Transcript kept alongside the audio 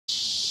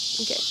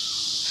Okay.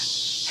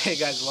 Hey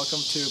guys, welcome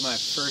to my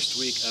first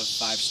week of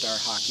 5-star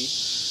hockey.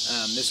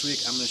 This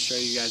week I'm going to show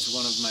you guys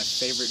one of my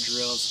favorite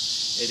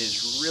drills. It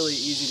is really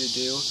easy to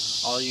do.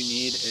 All you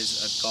need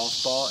is a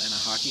golf ball and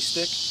a hockey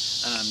stick.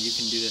 You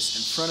can do this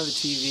in front of the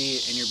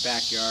TV, in your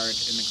backyard,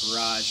 in the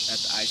garage,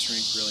 at the ice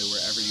rink, really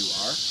wherever you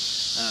are.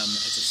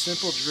 It's a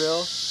simple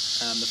drill.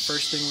 The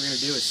first thing we're going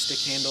to do is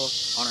stick handle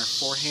on our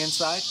forehand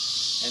side,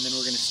 and then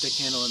we're going to stick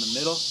handle in the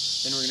middle,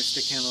 then we're going to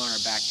stick handle on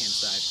our backhand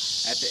side.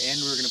 At the end,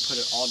 we're going to put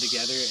it all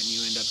together, and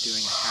you end up doing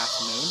a half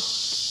moon.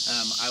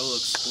 I will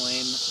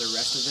explain the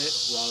rest of it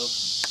while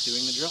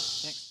doing the drill.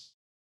 Thanks.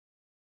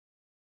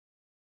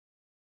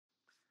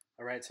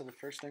 All right, so the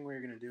first thing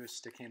we're going to do is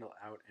stick handle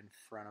out in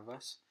front of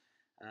us.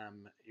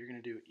 You're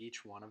going to do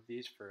each one of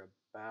these for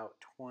about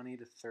 20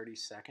 to 30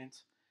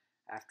 seconds.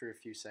 After a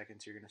few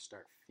seconds, you're going to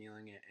start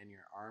feeling it in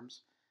your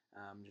arms.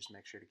 Just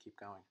make sure to keep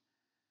going.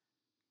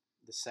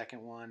 The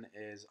second one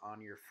is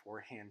on your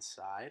forehand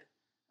side.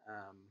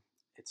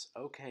 It's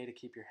okay to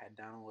keep your head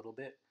down a little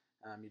bit.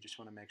 You just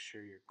want to make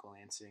sure you're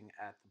glancing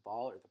at the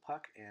ball or the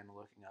puck and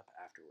looking up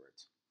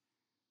afterwards.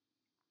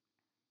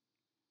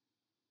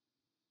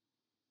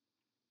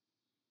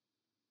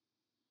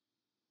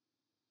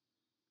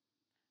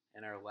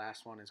 And our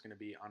last one is going to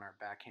be on our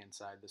backhand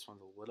side. This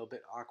one's a little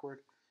bit awkward.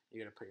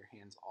 You're going to put your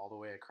hands all the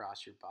way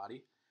across your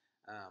body.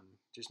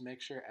 Just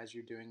make sure as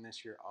you're doing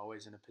this, you're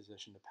always in a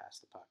position to pass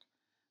the puck.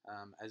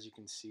 As you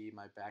can see,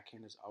 my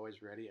backhand is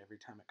always ready every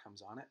time it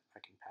comes on it. I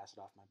can pass it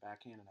off my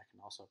backhand, and I can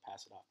also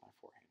pass it off my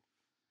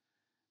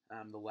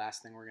forehand. The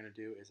last thing we're going to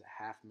do is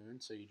a half moon,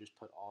 so you just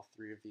put all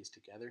three of these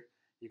together.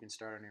 You can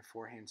start on your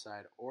forehand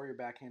side or your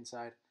backhand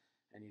side,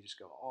 and you just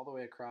go all the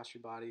way across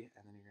your body,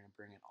 and then you're going to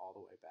bring it all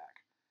the way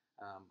back.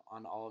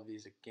 On all of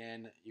these,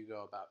 again, you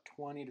go about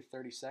 20 to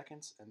 30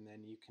 seconds, and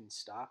then you can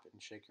stop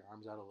and shake your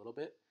arms out a little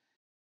bit.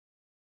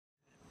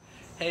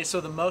 Hey, so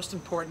the most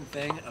important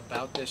thing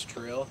about this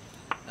drill,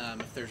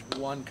 if there's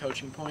one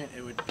coaching point,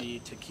 it would be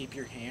to keep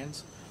your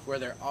hands where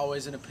they're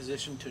always in a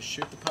position to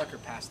shoot the puck or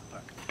pass the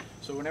puck.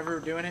 So whenever we're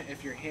doing it,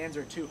 if your hands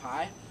are too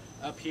high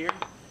up here,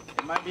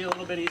 it might be a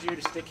little bit easier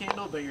to stick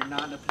handle, but you're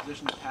not in a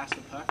position to pass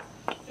the puck.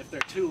 If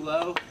they're too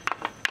low,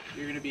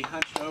 you're going to be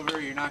hunched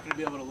over, you're not going to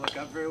be able to look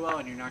up very well,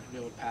 and you're not going to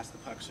be able to pass the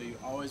puck. So you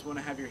always want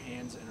to have your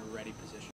hands in a ready position.